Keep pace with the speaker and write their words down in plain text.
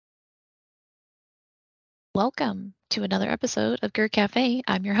Welcome to another episode of Gerd Cafe.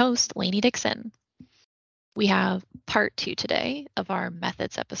 I'm your host, Lainey Dixon. We have part two today of our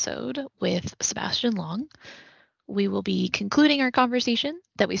methods episode with Sebastian Long. We will be concluding our conversation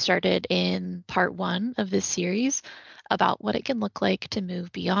that we started in part one of this series about what it can look like to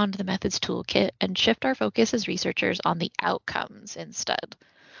move beyond the methods toolkit and shift our focus as researchers on the outcomes instead.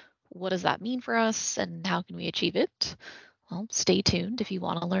 What does that mean for us and how can we achieve it? Well, stay tuned if you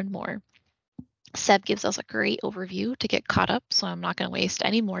want to learn more. Seb gives us a great overview to get caught up, so I'm not going to waste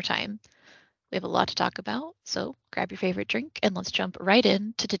any more time. We have a lot to talk about, so grab your favorite drink and let's jump right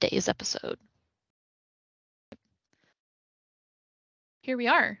into today's episode. Here we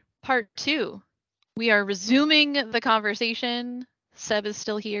are, part two. We are resuming the conversation. Seb is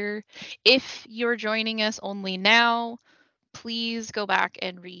still here. If you're joining us only now, please go back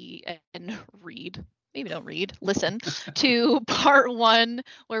and read. Maybe don't read, listen to part one,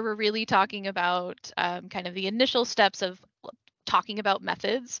 where we're really talking about kind of the initial steps of talking about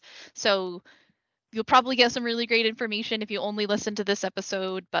methods. So you'll probably get some really great information if you only listen to this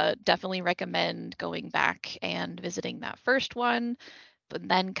episode, but definitely recommend going back and visiting that first one, but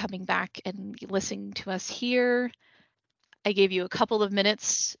then coming back and listening to us here. I gave you a couple of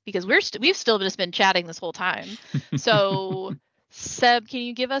minutes because we've still just been chatting this whole time. So Seb, can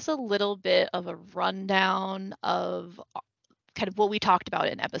you give us a little bit of a rundown of kind of what we talked about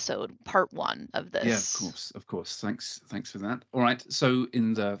in episode part one of this? Yeah, of course. Thanks for that. All right. So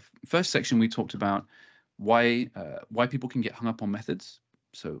in the first section, we talked about why people can get hung up on methods.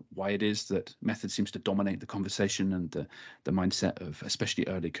 So why it is that methods seems to dominate the conversation and the mindset of especially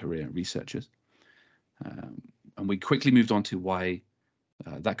early career researchers. And we quickly moved on to why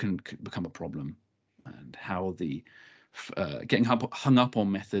that can become a problem and how the getting hung up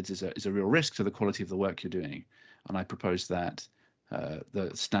on methods is a real risk to the quality of the work you're doing. And I propose that the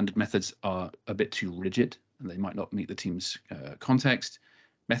standard methods are a bit too rigid and they might not meet the team's context.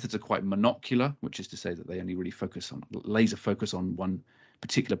 Methods are quite monocular, which is to say that they only really laser focus on one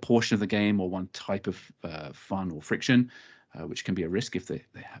particular portion of the game or one type of fun or friction, which can be a risk if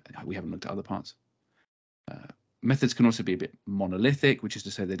we haven't looked at other parts. Methods can also be a bit monolithic, which is to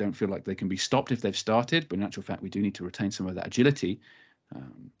say they don't feel like they can be stopped if they've started, but in actual fact, we do need to retain some of that agility.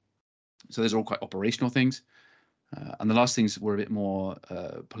 So those are all quite operational things. And the last things were a bit more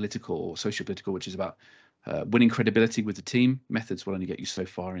political or socio-political, which is about winning credibility with the team. Methods will only get you so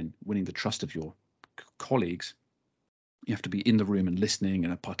far in winning the trust of your colleagues. You have to be in the room and listening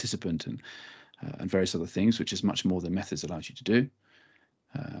and a participant and various other things, which is much more than methods allows you to do.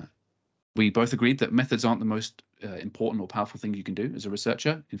 We both agreed that methods aren't the most important or powerful thing you can do as a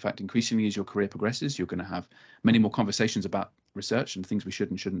researcher. In fact, increasingly as your career progresses, you're going to have many more conversations about research and things we should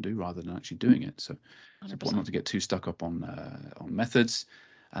and shouldn't do rather than actually doing it. So 100%. It's important not to get too stuck up on methods.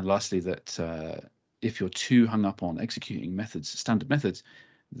 And lastly, that if you're too hung up on executing methods, standard methods,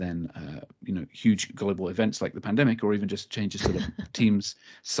 then huge global events like the pandemic or even just changes to the team's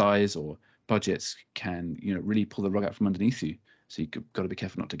size or budgets can really pull the rug out from underneath you. So you've got to be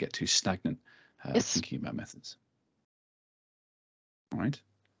careful not to get too stagnant thinking about methods. All right.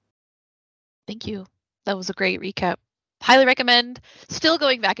 Thank you. That was a great recap. Highly recommend still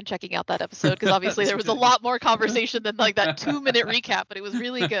going back and checking out that episode because obviously there was a lot more conversation than like that 2-minute recap, but it was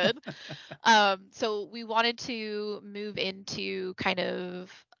really good. So we wanted to move into kind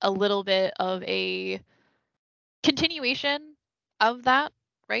of a little bit of a continuation of that,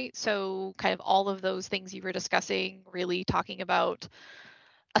 right? So kind of all of those things you were discussing, really talking about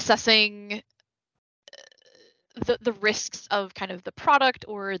assessing the risks of kind of the product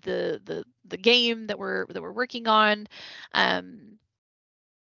or the game that we're working on.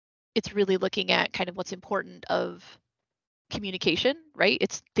 It's really looking at kind of what's important of communication, right?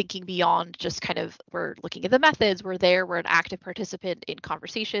 It's thinking beyond just kind of we're looking at the methods, we're an active participant in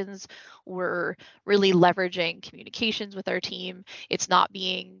conversations, we're really leveraging communications with our team. It's not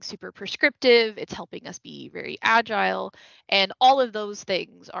being super prescriptive, it's helping us be very agile, and all of those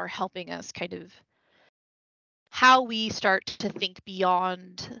things are helping us kind of how we start to think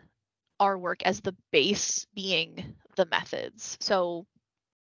beyond our work as the base being the methods. So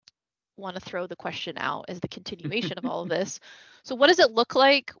want to throw the question out as the continuation of all of this. So what does it look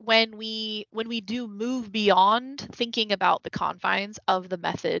like when we do move beyond thinking about the confines of the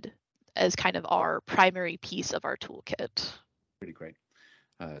method as kind of our primary piece of our toolkit? Really great.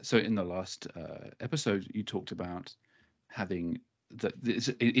 So in the last episode, you talked about having that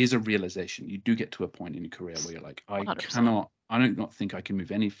it is a realization. You do get to a point in your career where you're like, I 100%. do not think I can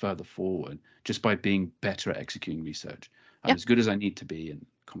move any further forward just by being better at executing research. I'm Yeah. as good as I need to be, and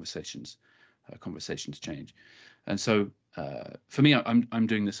conversations change. And so for me, I'm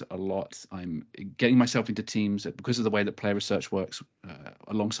doing this a lot. I'm getting myself into teams that, because of the way that player research works,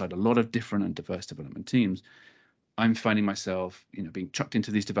 alongside a lot of different and diverse development teams, I'm finding myself, being chucked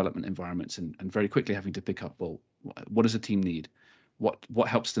into these development environments and very quickly having to pick up, well, what does a team need? What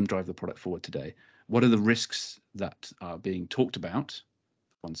helps them drive the product forward today? What are the risks that are being talked about,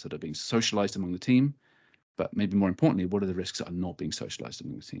 ones that are being socialized among the team? But maybe more importantly, what are the risks that are not being socialized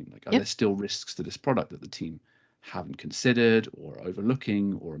among the team? Like, are there still risks to this product that the team haven't considered or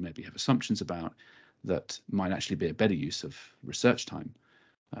overlooking, or maybe have assumptions about, that might actually be a better use of research time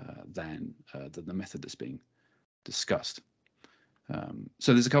than the method that's being discussed?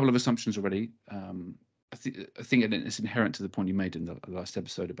 So there's a couple of assumptions already. I think it's inherent to the point you made in the last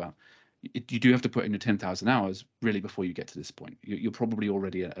episode about you do have to put in your 10,000 hours really before you get to this point. You're probably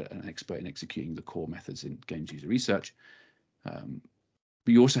already an expert in executing the core methods in games user research.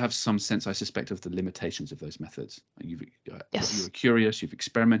 But you also have some sense, I suspect, of the limitations of those methods. You're curious, you've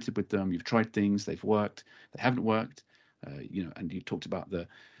experimented with them, you've tried things, they've worked, they haven't worked. And you talked about the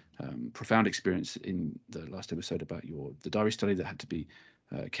profound experience in the last episode about the diary study that had to be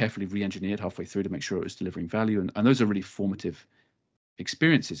carefully re-engineered halfway through to make sure it was delivering value. And those are really formative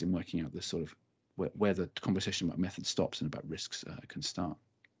experiences in working out this sort of where the conversation about methods stops and about risks can start.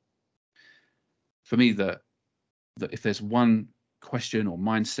 For me, that if there's one question or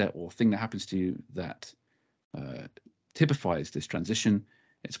mindset or thing that happens to you that typifies this transition,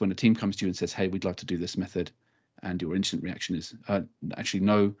 it's when a team comes to you and says, hey, we'd love to do this method, and your instant reaction is actually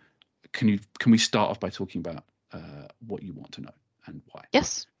no. Can we start off by talking about what you want to know and why?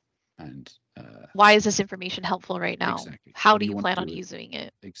 Yes. And why is this information helpful right now? Exactly. How do you plan on using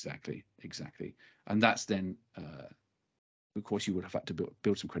it? Exactly. And that's then, of course, you would have had to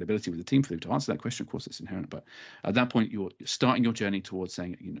build some credibility with the team for them to answer that question. Of course, it's inherent. But at that point, you're starting your journey towards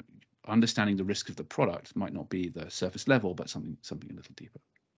saying, understanding the risk of the product might not be the surface level, but something a little deeper.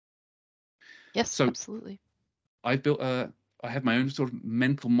 Yes, so, absolutely. I have my own sort of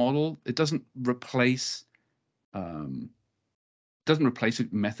mental model. It doesn't replace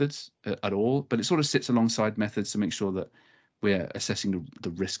methods at all, but it sort of sits alongside methods to make sure that we're assessing the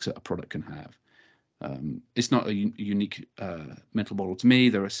risks that a product can have. It's not a unique mental model to me.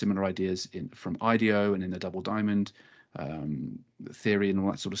 There are similar ideas from IDEO and in the Double Diamond theory and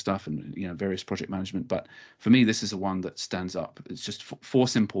all that sort of stuff, and various project management. But for me, this is the one that stands up. It's just four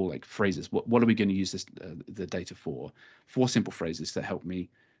simple phrases. What are we going to use the data for? Four simple phrases that help me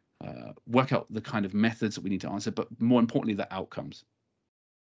work out the kind of methods that we need to answer, but more importantly, the outcomes.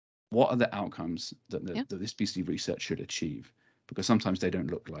 What are the outcomes that this piece of research should achieve? Because sometimes they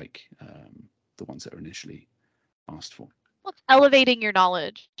don't look like the ones that are initially asked for. Well, elevating your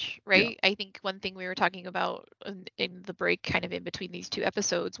knowledge, right? Yeah. I think one thing we were talking about in the break, kind of in between these two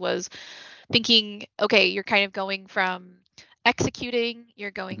episodes, was thinking, okay, you're kind of going from executing,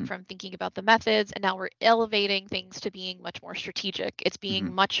 you're going from thinking about the methods, and now we're elevating things to being much more strategic. It's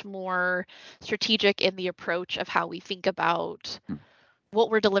being much more strategic in the approach of how we think about what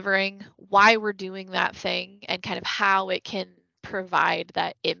we're delivering, why we're doing that thing, and kind of how it can provide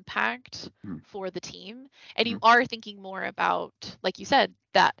that impact for the team. And you are thinking more about, like you said,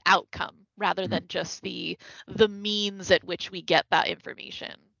 that outcome rather than just the means at which we get that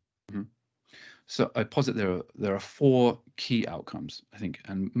information. So I posit there are four key outcomes, I think,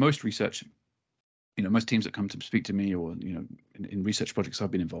 and most research, most teams that come to speak to me, or in research projects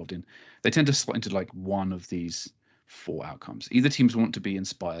I've been involved in, they tend to slot into one of these four outcomes. Either teams want to be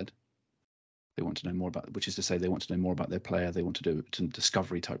inspired. They want to know more about, which is to say they want to know more about their player. They want to do some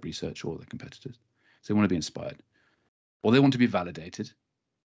discovery type research or their competitors. So they want to be inspired, or they want to be validated,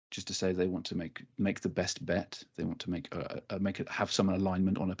 just to say they want to make the best bet. They want to have some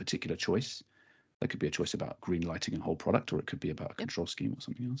alignment on a particular choice. That could be a choice about green lighting a whole product, or it could be about a control scheme or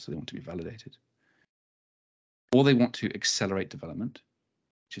something else. So they want to be validated, or they want to accelerate development,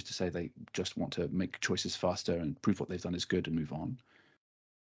 just to say they just want to make choices faster and prove what they've done is good and move on.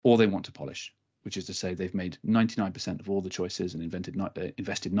 Or they want to polish, which is to say they've made 99% of all the choices and invested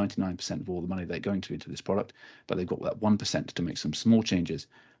 99% of all the money they're going to into this product, but they've got that 1% to make some small changes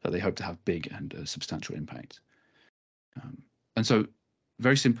that they hope to have big and substantial impact. And so,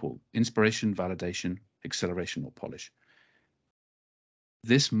 very simple: inspiration, validation, acceleration, or polish.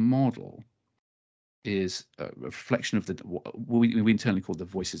 This model is a reflection of what we internally call the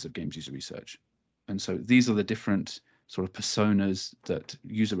voices of games user research. And so these are the different sort of personas that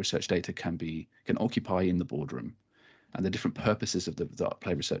user research data can occupy in the boardroom, and the different purposes of that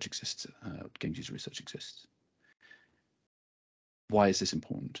play research exists, games user research exists. Why is this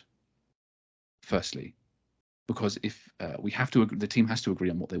important? Firstly, because if the team has to agree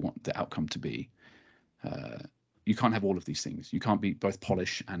on what they want the outcome to be. you can't have all of these things. You can't be both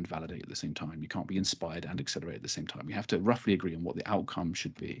polish and validate at the same time. You can't be inspired and accelerate at the same time. You have to roughly agree on what the outcome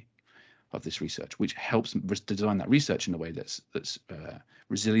should be of this research, which helps design that research in a way that's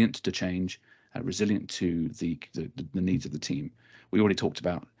resilient to change, resilient to the needs of the team. We already talked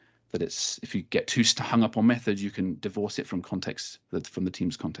about that. It's if you get too hung up on methods, you can divorce it from context, from the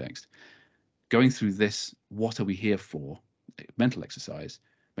team's context. Going through this, what are we here for? Mental exercise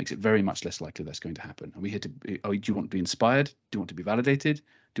makes it very much less likely that's going to happen. Are we here to? Do you want to be inspired? Do you want to be validated?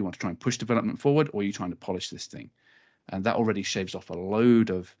 Do you want to try and push development forward, or are you trying to polish this thing? And that already shaves off a load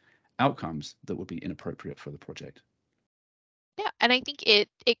of outcomes that would be inappropriate for the project. Yeah, and I think it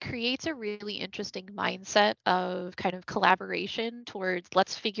creates a really interesting mindset of kind of collaboration towards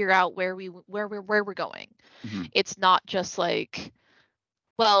let's figure out where we're going. Mm-hmm. It's not just like,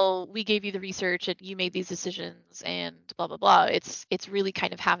 well, we gave you the research and you made these decisions and blah blah blah. It's really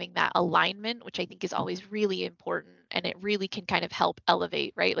kind of having that alignment, which I think is always really important, and it really can kind of help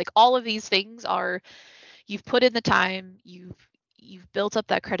elevate, right? Like all of these things are, you've put in the time, you've built up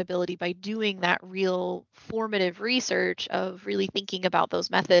that credibility by doing that real formative research of really thinking about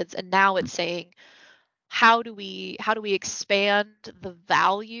those methods, and now it's saying how do we expand the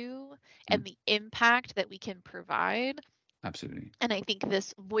value and the impact that we can provide. Absolutely. And I think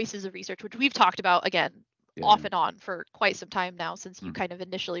this voices of research, which we've talked about again off and on for quite some time now since you kind of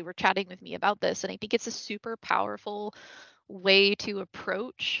initially were chatting with me about this, and I think it's a super powerful way to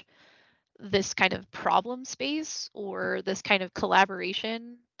approach this kind of problem space or this kind of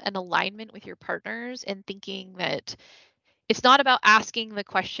collaboration and alignment with your partners, and thinking that it's not about asking the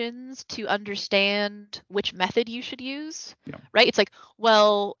questions to understand which method you should use, right? It's like,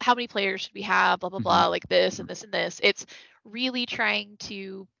 well, how many players should we have, blah blah blah, like this and this and this. It's really trying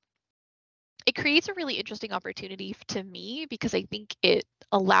to, it creates a really interesting opportunity to me, because I think it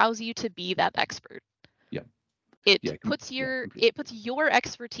allows you to be that expert. It puts your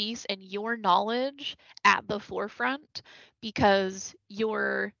expertise and your knowledge at the forefront, because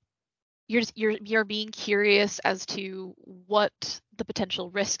you're being curious as to what the potential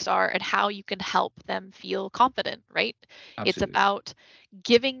risks are and how you can help them feel confident, right? Absolutely. It's about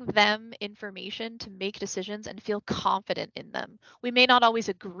giving them information to make decisions and feel confident in them. We may not always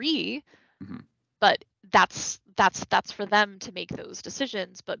agree, but that's for them to make those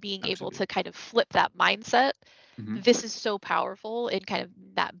decisions, but being able to kind of flip that mindset, this is so powerful in kind of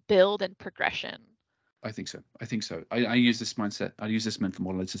that build and progression. I think so. I use this mindset. I use this mental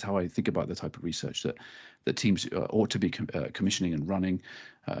model. This is how I think about the type of research that teams ought to be commissioning and running.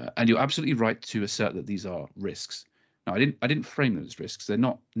 And you're absolutely right to assert that these are risks. Now, I didn't frame them as risks. They're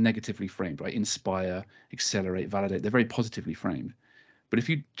not negatively framed, right? Inspire, accelerate, validate. They're very positively framed. But if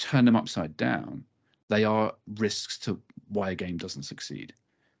you turn them upside down, they are risks to why a game doesn't succeed.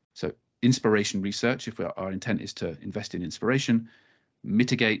 So inspiration research, if our intent is to invest in inspiration,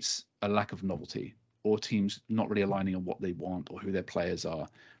 mitigates a lack of novelty, or teams not really aligning on what they want or who their players are,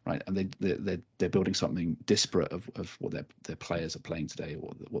 right? And they're building something disparate of what their players are playing today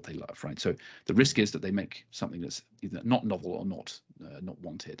or what they love, right? So the risk is that they make something that's either not novel or not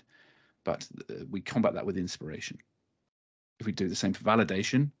wanted. But we combat that with inspiration. If we do the same for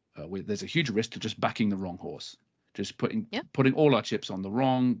validation, there's a huge risk to just backing the wrong horse, just putting all our chips on the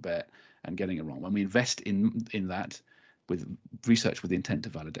wrong bet and getting it wrong. When we invest in that with research with the intent to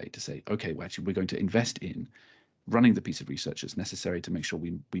validate, to say, okay, well, actually, we're going to invest in running the piece of research that's necessary to make sure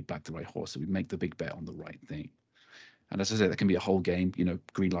we back the right horse, so we make the big bet on the right thing. And as I say, that can be a whole game,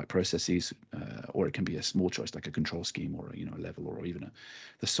 green light processes, or it can be a small choice like a control scheme, or a level, or even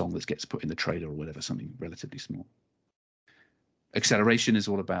the song that gets put in the trailer or whatever, something relatively small. Acceleration is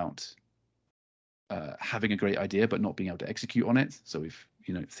all about having a great idea but not being able to execute on it. So if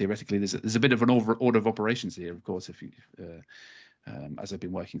theoretically there's a bit of an order of operations here, of course, if you as I've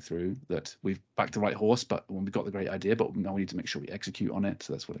been working through, that we've backed the right horse, but when we've got the great idea, but now we need to make sure we execute on it.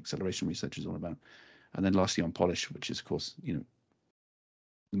 So that's what acceleration research is all about. And then lastly, on polish, which is, of course, the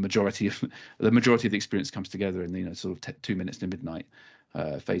majority of the experience comes together in the sort of 2 minutes to midnight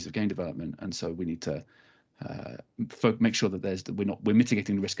phase of game development. And so we need to make sure that we're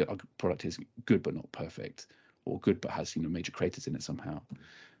mitigating the risk that our product is good but not perfect, or good but has major craters in it somehow.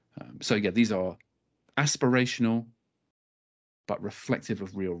 So yeah, these are aspirational but reflective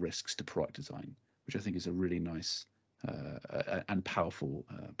of real risks to product design, which I think is a really nice and powerful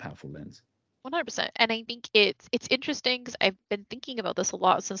lens. 100%. And I think it's interesting because I've been thinking about this a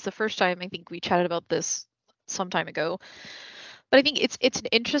lot since the first time I think we chatted about this some time ago. But I think it's an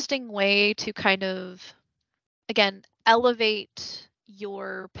interesting way to kind of, again, elevate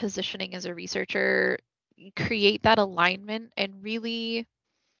your positioning as a researcher, create that alignment, and really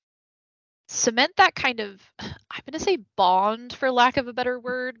cement that kind of, I'm going to say bond for lack of a better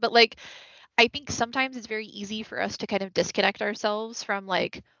word, but like I think sometimes it's very easy for us to kind of disconnect ourselves from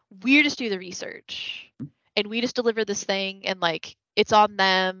like we just do the research and we just deliver this thing and like it's on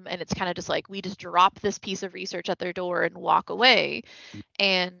them and it's kind of just like we just drop this piece of research at their door and walk away.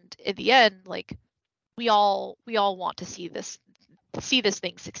 And in the end, like we all want to see this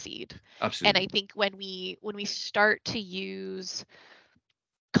thing succeed. And I Absolutely. think when we start to use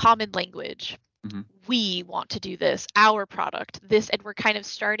common language, Hmm. we want to do this, our product, this, and we're kind of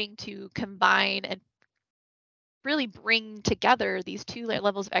starting to combine and really bring together these two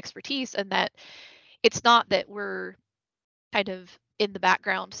levels of expertise, and that it's not that we're kind of in the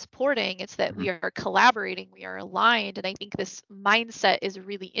background supporting, it's that Hmm. we are collaborating, we are aligned. And I think this mindset is a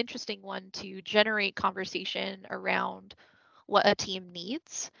really interesting one to generate conversation around what a team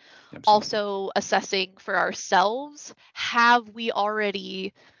needs. Absolutely. Also assessing for ourselves, have we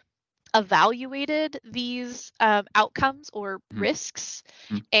already evaluated these outcomes or Hmm. risks,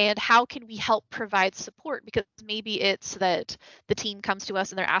 and how can we help provide support? Because maybe it's that the team comes to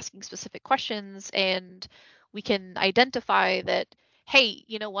us and they're asking specific questions, and we can identify that, hey,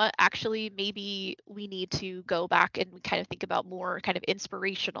 you know what, actually maybe we need to go back and kind of think about more kind of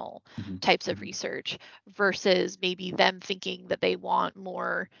inspirational Hmm. types of Hmm. research versus maybe them thinking that they want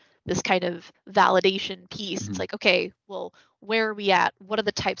more this kind of validation piece. It's Hmm. like, okay, well, where are we at? What are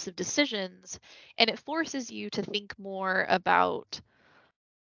the types of decisions? And it forces you to think more about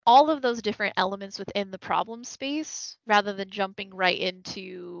all of those different elements within the problem space rather than jumping right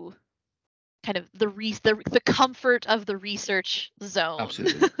into kind of the comfort of the research zone.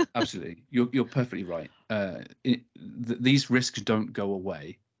 Absolutely. Absolutely. You're perfectly right. These risks don't go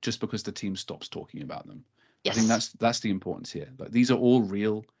away just because the team stops talking about them. I think Yes. that's the importance here. Like these are all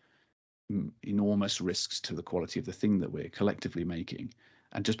real, enormous risks to the quality of the thing that we're collectively making.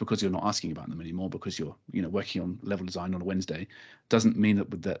 And just because you're not asking about them anymore because you're working on level design on a Wednesday doesn't mean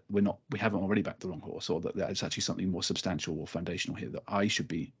that we haven't already backed the wrong horse, or that there's actually something more substantial or foundational here that I should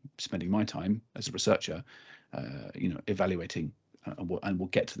be spending my time as a researcher evaluating. And we'll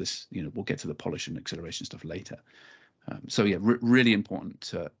get to this, we'll get to the polish and acceleration stuff later. So yeah, really important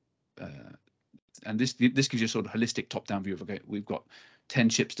to and this gives you a sort of holistic top-down view of, okay, we've got 10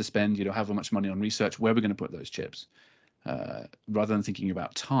 chips to spend, however much money on research, where we're going to put those chips, rather than thinking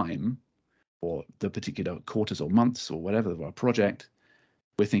about time or the particular quarters or months or whatever of our project.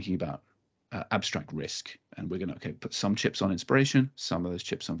 We're thinking about abstract risk, and we're going to put some chips on inspiration, some of those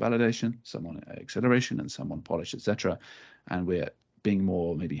chips on validation, some on acceleration, and some on polish, etc. And we're being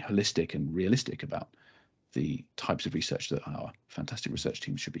more maybe holistic and realistic about the types of research that our fantastic research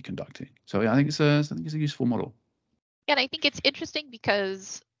teams should be conducting. So yeah, I think it's a useful model. And I think it's interesting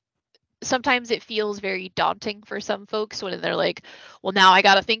because sometimes it feels very daunting for some folks when they're like, well, now I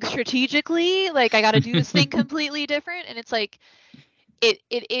got to think strategically, like I got to do this thing completely different. And it's like it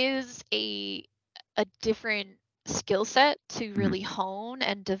is a different skill set to Mhm. really hone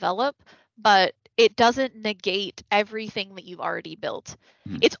and develop, but it doesn't negate everything that you've already built.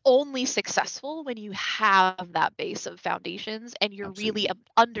 Mhm. It's only successful when you have that base of foundations and you're really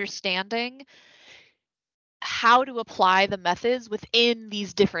Absolutely. understanding how to apply the methods within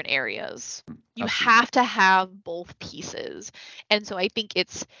these different areas. You Absolutely. have to have both pieces. And so I think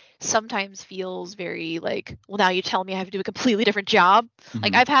it's sometimes feels very like, well, now you tell me I have to do a completely different job.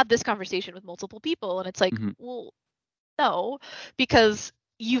 Like Hmm. I've had this conversation with multiple people and it's like, Hmm. well, no, because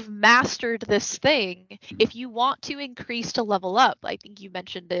you've mastered this thing. Hmm. If you want to increase to level up, I think you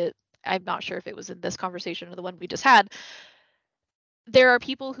mentioned it. I'm not sure if it was in this conversation or the one we just had. There are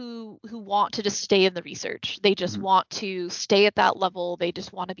people who want to just stay in the research. They just Hmm. want to stay at that level. They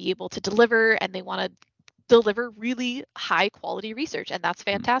just want to be able to deliver, and they want to deliver really high quality research, and that's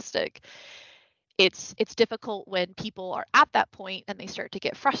Hmm. fantastic. It's difficult when people are at that point and they start to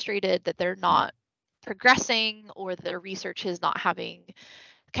get frustrated that they're not progressing or their research is not having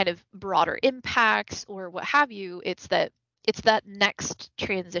kind of broader impacts or what have you. It's that next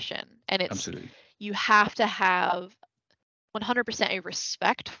transition, and it's Absolutely. you have to have 100% a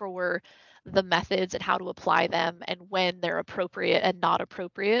respect for the methods and how to apply them and when they're appropriate and not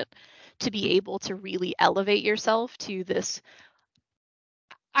appropriate to be able to really elevate yourself to this.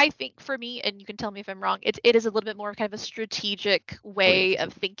 I think for me, and you can tell me if I'm wrong, it is a little bit more of kind of a strategic Oh yeah, for way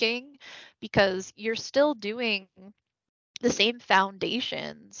of sure. thinking because you're still doing the same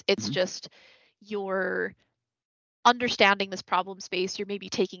foundations. It's Hmm. just you're understanding this problem space. You're maybe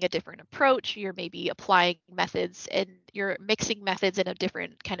taking a different approach. You're maybe applying methods and you're mixing methods in a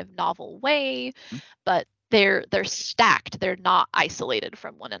different kind of novel way, but they're stacked. They're not isolated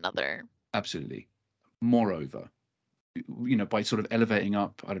from one another. Absolutely. Moreover, by sort of elevating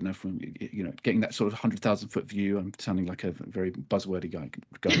up, I don't know, from, getting that sort of 100,000-foot view. I'm sounding like a very buzzwordy guy,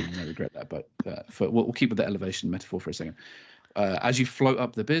 and I regret that, but we'll keep with the elevation metaphor for a second. As you float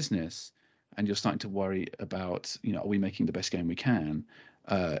up the business and you're starting to worry about, are we making the best game we can?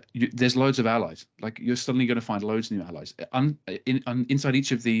 There's loads of allies. Like, you're suddenly going to find loads of new allies. Inside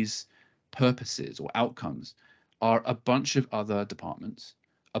each of these purposes or outcomes are a bunch of other departments,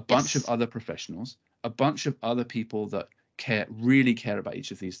 a bunch of other professionals, a bunch of other people that really care about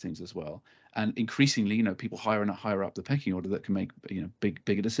each of these things as well. And increasingly, people higher and higher up the pecking order that can make,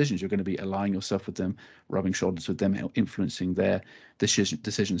 bigger decisions. You're going to be aligning yourself with them, rubbing shoulders with them, influencing their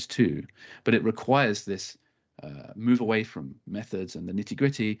decisions too. But it requires this move away from methods and the nitty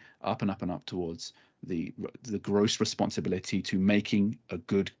gritty, up and up and up towards the gross responsibility to making a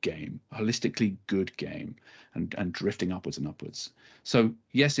good game, a holistically good game, and drifting upwards and upwards. So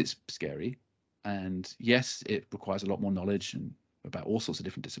yes, it's scary, and yes, it requires a lot more knowledge and about all sorts of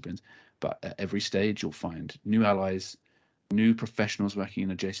different disciplines. But at every stage, you'll find new allies, new professionals working in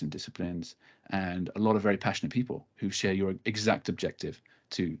adjacent disciplines, and a lot of very passionate people who share your exact objective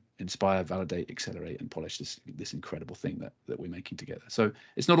to inspire, validate, accelerate, and polish this incredible thing that we're making together. So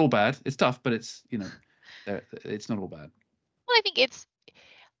it's not all bad. It's tough, but it's it's not all bad. Well, I think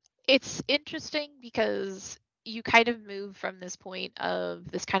it's interesting because you kind of move from this point of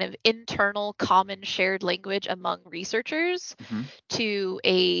this kind of internal common shared language among researchers Mm-hmm. to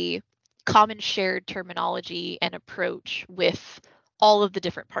a common shared terminology and approach with all of the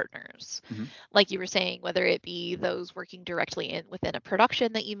different partners. Mm-hmm. Like you were saying, whether it be those working directly within a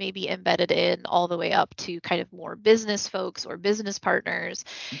production that you may be embedded in, all the way up to kind of more business folks or business partners,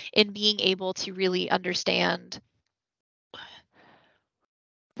 in being able to really understand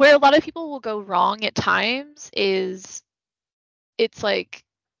where a lot of people will go wrong at times is it's like,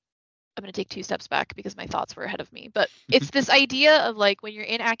 I'm going to take 2 steps back because my thoughts were ahead of me, but it's this idea of like when you're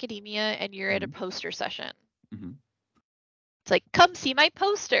in academia and you're at a poster session. Mm-hmm. It's like, come see my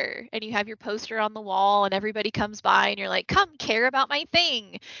poster, and you have your poster on the wall and everybody comes by and you're like, come care about my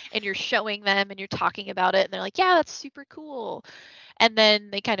thing, and you're showing them and you're talking about it and they're like, yeah, that's super cool, and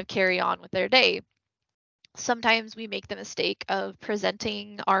then they kind of carry on with their day. Sometimes we make the mistake of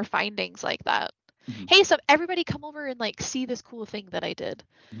presenting our findings like that. Mm-hmm. Hey, so everybody come over and like see this cool thing that I did.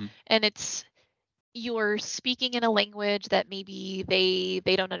 Mm-hmm. And you're speaking in a language that maybe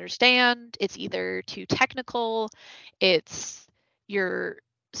they don't understand. It's either too technical, you're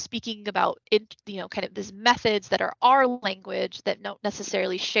speaking about kind of these methods that are our language that not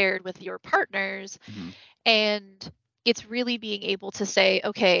necessarily shared with your partners. Mm-hmm. And it's really being able to say,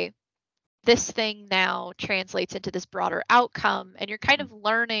 okay, this thing now translates into this broader outcome, and you're kind of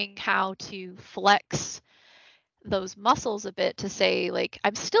learning how to flex those muscles a bit to say, like,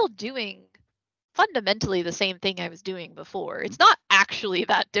 I'm still doing fundamentally the same thing I was doing before. It's not actually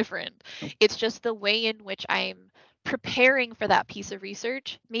that different. It's just the way in which I'm preparing for that piece of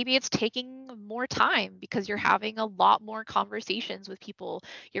research. Maybe it's taking more time because you're having a lot more conversations with people.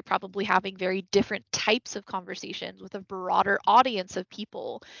 You're probably having very different types of conversations with a broader audience of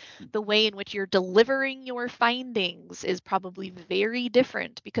people. The way in which you're delivering your findings is probably very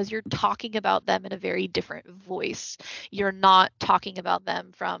different because you're talking about them in a very different voice. You're not talking about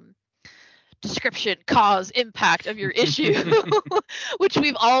them from description, cause, impact of your issue, which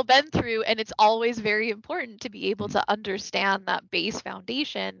we've all been through. And it's always very important to be able to understand that base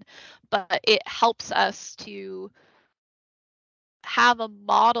foundation, but it helps us to have a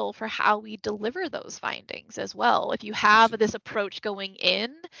model for how we deliver those findings as well. If you have this approach going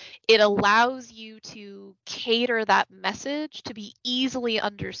in, it allows you to cater that message to be easily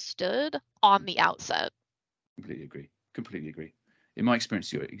understood on the outset. Completely agree. In my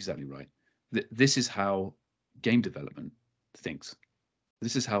experience, you're exactly right. This is how game development thinks.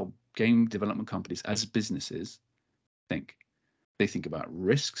 This is how game development companies as businesses think. They think about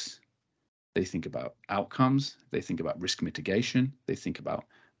risks. They think about outcomes. They think about risk mitigation. They think about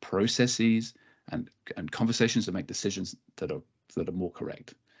processes and conversations that make decisions that are more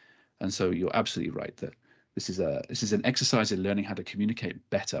correct. And so you're absolutely right that this is an exercise in learning how to communicate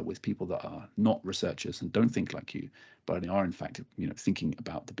better with people that are not researchers and don't think like you, but are in fact thinking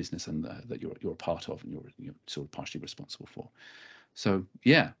about the business and that you're a part of and you're sort of partially responsible for. So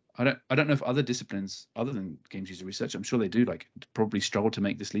yeah, I don't know if other disciplines other than games user research, I'm sure they do, like, probably struggle to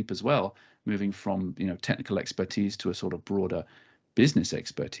make this leap as well, moving from technical expertise to a sort of broader business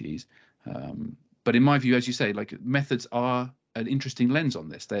expertise. But in my view, as you say, like, methods are an interesting lens on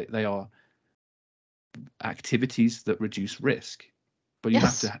this. They are activities that reduce risk, but you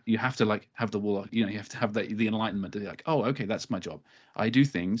have to like have the wall, you have to have the enlightenment to be like, oh, okay, that's my job. I do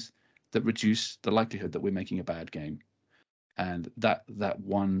things that reduce the likelihood that we're making a bad game. And that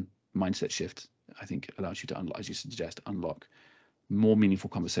one mindset shift, I think, allows you to unlock, as you suggest, unlock more meaningful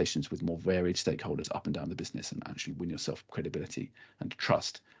conversations with more varied stakeholders up and down the business, and actually win yourself credibility and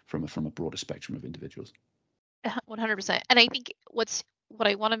trust from a broader spectrum of individuals. 100%. And I think what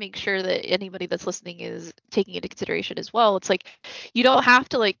I want to make sure that anybody that's listening is taking into consideration as well. It's like you don't have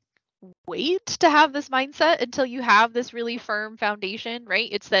to like wait to have this mindset until you have this really firm foundation, right?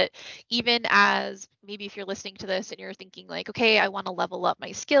 It's that even as maybe if you're listening to this and you're thinking like, okay, I want to level up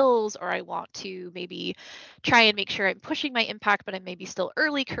my skills, or I want to maybe try and make sure I'm pushing my impact, but I'm maybe still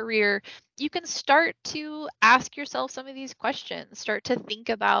early career, you can start to ask yourself some of these questions, start to think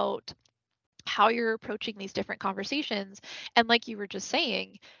about how you're approaching these different conversations. And like you were just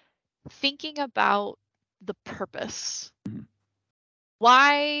saying, thinking about the purpose. Mhm.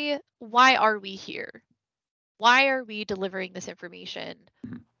 Why are we here? Why are we delivering this information?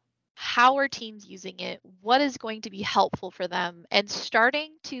 Mhm. How are teams using it? What is going to be helpful for them? And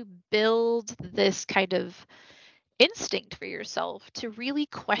starting to build this kind of instinct for yourself to really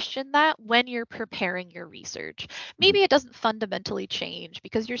question that when you're preparing your research. Mhm. Maybe it doesn't fundamentally change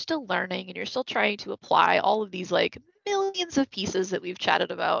because you're still learning and you're still trying to apply all of these like millions of pieces that we've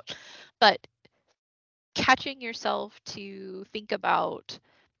chatted about. But catching yourself to think about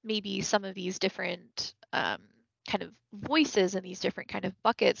maybe some of these different kind of voices and these different kind of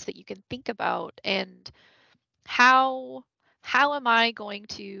buckets that you can think about, and how how am I going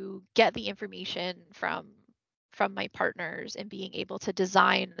to get the information from my partners and being able to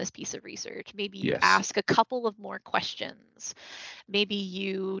design this piece of research. Maybe you Yes. ask a couple of more questions. Maybe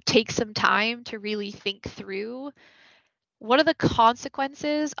you take some time to really think through, what are the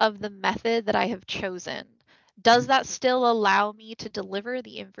consequences of the method that I have chosen? Does Mhm. that still allow me to deliver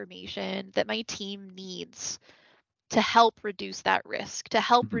the information that my team needs to help reduce that risk, to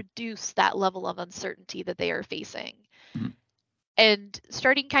help Mhm. reduce that level of uncertainty that they are facing? Mhm. And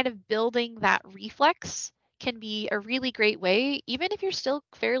starting kind of building that reflex can be a really great way, even if you're still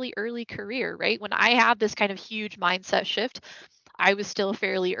fairly early career, right? When I had this kind of huge mindset shift, I was still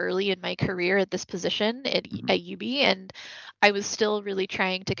fairly early in my career at this position Mhm. at UB, and I was still really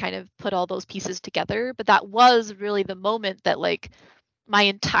trying to kind of put all those pieces together. But that was really the moment that like my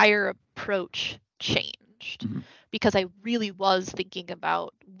entire approach changed, Mhm. because I really was thinking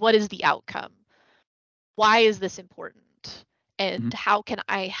about, what is the outcome? Why is this important? Mhm. And how can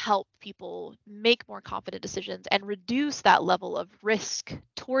I help people make more confident decisions and reduce that level of risk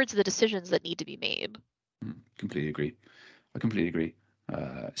towards the decisions that need to be made? Completely agree. I completely agree.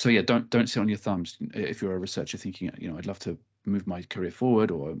 So yeah, don't sit on your thumbs. If you're a researcher thinking, I'd love to move my career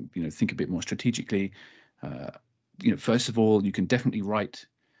forward, or think a bit more strategically. Uh, first of all, you can definitely write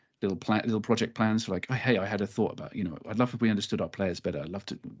little project plans for like, oh, hey, I had a thought about, I'd love if we understood our players better. I'd love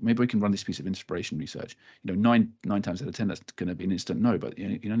to, maybe we can run this piece of inspiration research. Nine times out of 10, that's going to be an instant no, but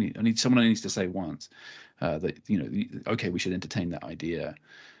someone only needs to say once that, okay, we should entertain that idea.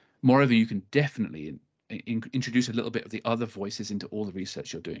 Moreover, you can definitely introduce a little bit of the other voices into all the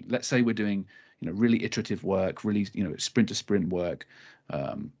research you're doing. Let's say we're doing, really iterative work, really, sprint to sprint work.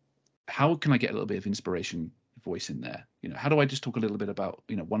 How can I get a little bit of inspiration voice in there? How do I just talk a little bit about,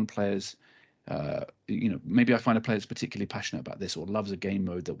 one player's, maybe I find a player that's particularly passionate about this or loves a game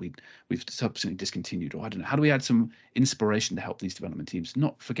mode that we've subsequently discontinued, or I don't know. How do we add some inspiration to help these development teams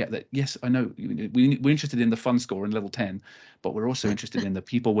not forget that, yes, I know we're interested in the fun score in level 10, but we're also interested in the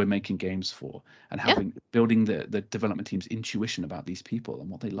people we're making games for, and Yeah. building the development team's intuition about these people and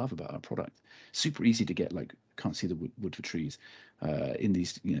what they love about our product. Super easy to get like, can't see the wood for trees in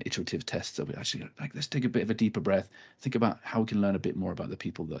these iterative tests of it. Actually, like, let's take a bit of a deeper breath, think about how we can learn a bit more about the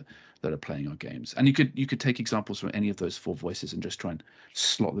people that are playing our games. And you could take examples from any of those four voices and just try and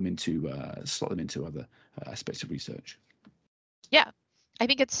slot them into other aspects of research. Yeah. I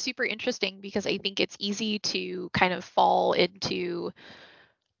think it's super interesting because I think it's easy to kind of fall into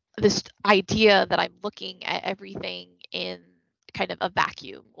this idea that I'm looking at everything in kind of a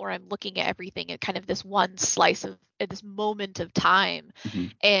vacuum, or I'm looking at everything at kind of this one slice of at this moment of time. Mm-hmm.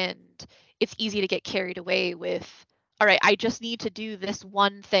 And it's easy to get carried away with, all right, I just need to do this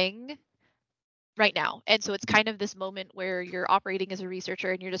one thing right now. And so it's kind of this moment where you're operating as a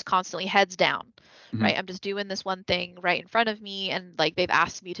researcher and you're just constantly heads down, Mm-hmm. right? I'm just doing this one thing right in front of me. And like they've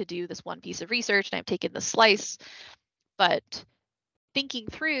asked me to do this one piece of research and I've taken the slice. But thinking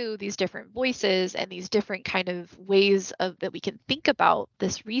through these different voices and these different kind of ways of that we can think about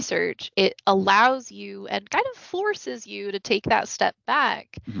this research, it allows you and kind of forces you to take that step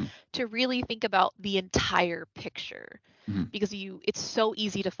back Mm-hmm. to really think about the entire picture, Mm-hmm. because it's so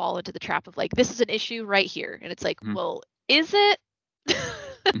easy to fall into the trap of like, this is an issue right here, and it's like, Mm-hmm. well, is it?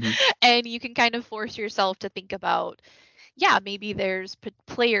 Mm-hmm. And you can kind of force yourself to think about, yeah, maybe there's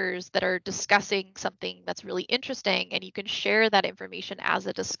players that are discussing something that's really interesting, and you can share that information as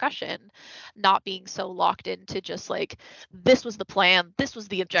a discussion, not being so locked into just like, this was the plan, this was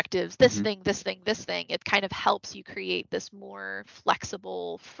the objectives, this Hmm. thing, this thing, this thing. It kind of helps you create this more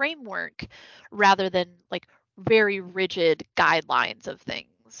flexible framework rather than like very rigid guidelines of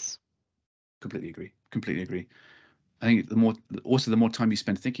things. Completely agree. Completely agree. I think the more time you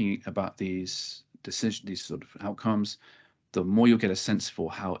spend thinking about these decisions, these sort of outcomes, the more you'll get a sense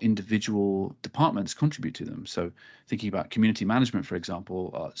for how individual departments contribute to them. So thinking about community management, for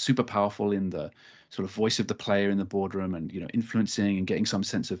example, are super powerful in the sort of voice of the player in the boardroom, and influencing and getting some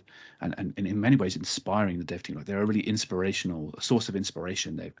sense of, and in many ways inspiring the dev team. Like they're a really inspirational, a source of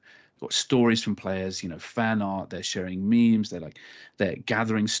inspiration. They've got stories from players, fan art, they're sharing memes, they're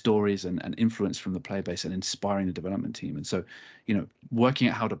gathering stories and influence from the player base and inspiring the development team. And so working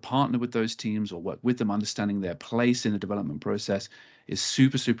out how to partner with those teams or work with them, understanding their place in the development process is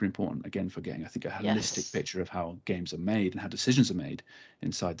super, super important, again, for getting, I think, a holistic Yes. picture of how games are made and how decisions are made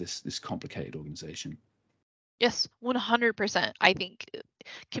inside this complicated organization. Yes, 100%. I think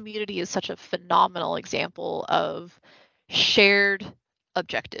community is such a phenomenal example of shared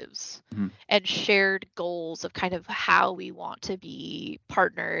objectives Mhm. and shared goals of kind of how we want to be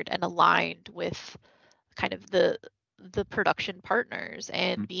partnered and aligned with kind of the production partners,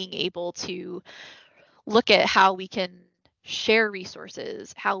 and Mhm. being able to look at how we can share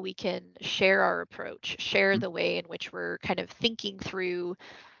resources, how we can share our approach, share Mhm. the way in which we're kind of thinking through,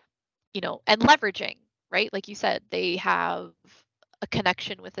 and leveraging, right? Like you said, they have a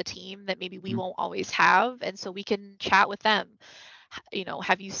connection with a team that maybe we Mhm. won't always have. And so we can chat with them.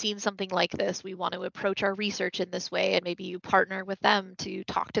 Have you seen something like this? We want to approach our research in this way. And maybe you partner with them to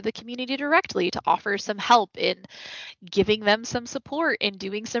talk to the community directly to offer some help in giving them some support in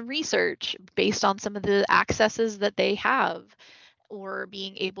doing some research based on some of the accesses that they have, or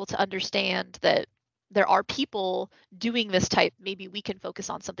being able to understand that there are people doing this type, maybe we can focus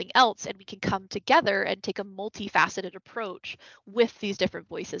on something else and we can come together and take a multifaceted approach with these different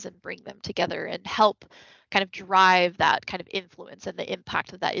voices and bring them together and help kind of drive that kind of influence and the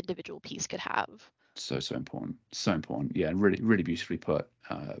impact that that individual piece could have. So important, so important. Yeah, and really, really beautifully put.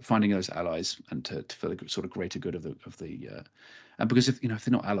 Finding those allies and for the sort of greater good of the and because if they're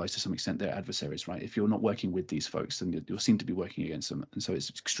not allies, to some extent they're adversaries, right? If you're not working with these folks, then you'll seem to be working against them, and so it's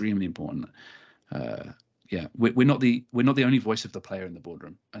extremely important. Yeah, we're not the only voice of the player in the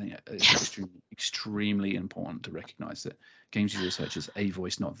boardroom. I think it's Yes. extremely important to recognize that games user research is a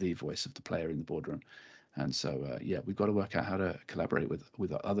voice, not the voice of the player in the boardroom. And so yeah, we've got to work out how to collaborate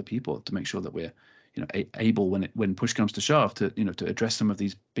with other people to make sure that we're able, when push comes to shove, to to address some of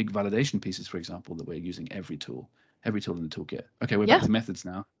these big validation pieces, for example, that we're using every tool in the toolkit. Okay, we're back Yeah. to methods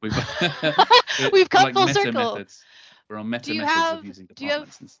now. we're We've come like full meta circle. methods. We're on meta Do you methods of have using do you have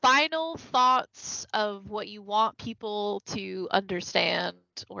departments and final thoughts of what you want people to understand,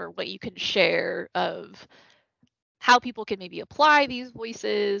 or what you can share of how people can maybe apply these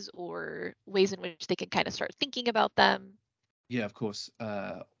voices, or ways in which they can kind of start thinking about them? Yeah, of course.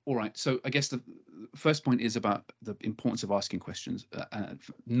 All right. So I guess the first point is about the importance of asking questions,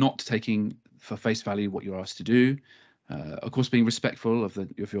 not taking for face value what you're asked to do. Of course, being respectful of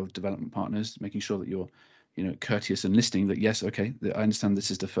your development partners, making sure that you're, courteous and listening. That yes, okay, I understand this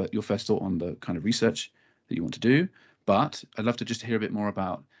is your first thought on the kind of research that you want to do, but I'd love to just hear a bit more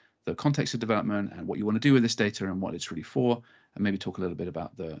about the context of development and what you want to do with this data and what it's really for, and maybe talk a little bit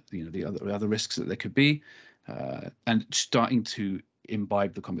about the other risks that there could be, and starting to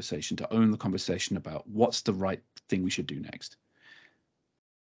imbibe the conversation, to own the conversation about what's the right thing we should do next.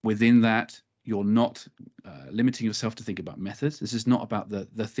 Within that, you're not limiting yourself to think about methods. This is not about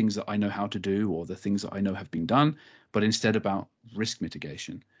the things that I know how to do or the things that I know have been done, but instead about risk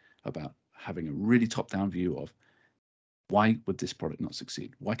mitigation, about having a really top-down view of why would this product not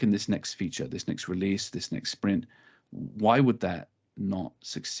succeed? Why can this next feature, this next release, this next sprint, why would that not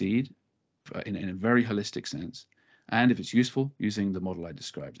succeed in a very holistic sense? And if it's useful, using the model I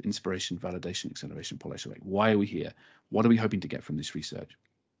described: inspiration, validation, acceleration, polish. Like, why are we here? What are we hoping to get from this research?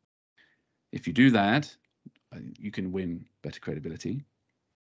 If you do that, you can win better credibility.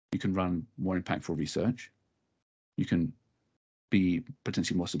 You can run more impactful research. You can be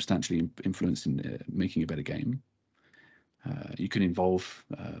potentially more substantially influenced in making a better game. You can involve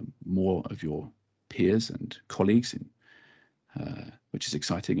more of your peers and colleagues, which is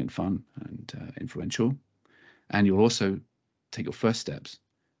exciting and fun and influential. And you'll also take your first steps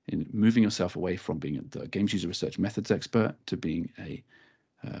in moving yourself away from being the games user research methods expert to being a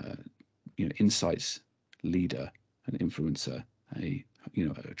insights leader, an influencer, a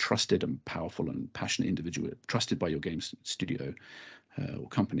a trusted and powerful and passionate individual, trusted by your games studio or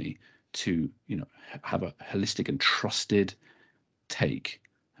company, to have a holistic and trusted take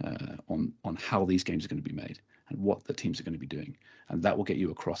on how these games are going to be made and what the teams are going to be doing, and that will get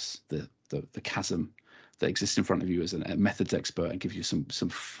you across the chasm that exists in front of you as a methods expert, and give you some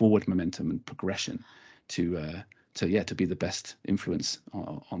forward momentum and progression to be the best influence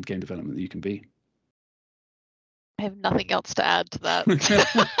on game development that you can be. I have nothing else to add to that.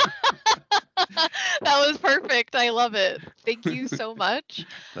 That was perfect. I love it. Thank you so much.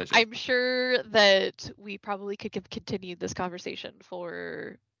 Pleasure. I'm sure that we probably could continue this conversation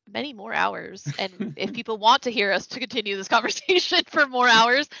for many more hours. And if people want to hear us to continue this conversation for more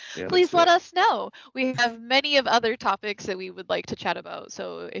hours, please let us know. We have many of other topics that we would like to chat about.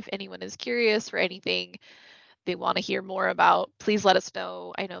 So if anyone is curious for anything they want to hear more about, please let us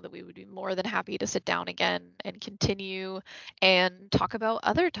know. I know that we would be more than happy to sit down again and continue and talk about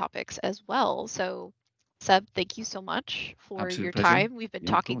other topics as well. So Seb, thank you so much for your time. We've been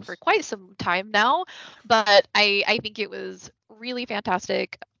talking for quite some time now, but I think it was really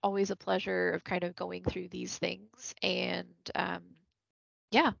fantastic. Always a pleasure of kind of going through these things. And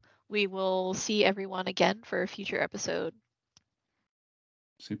yeah, we will see everyone again for a future episode.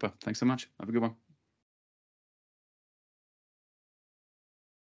 Super. Thanks so much. Have a good one.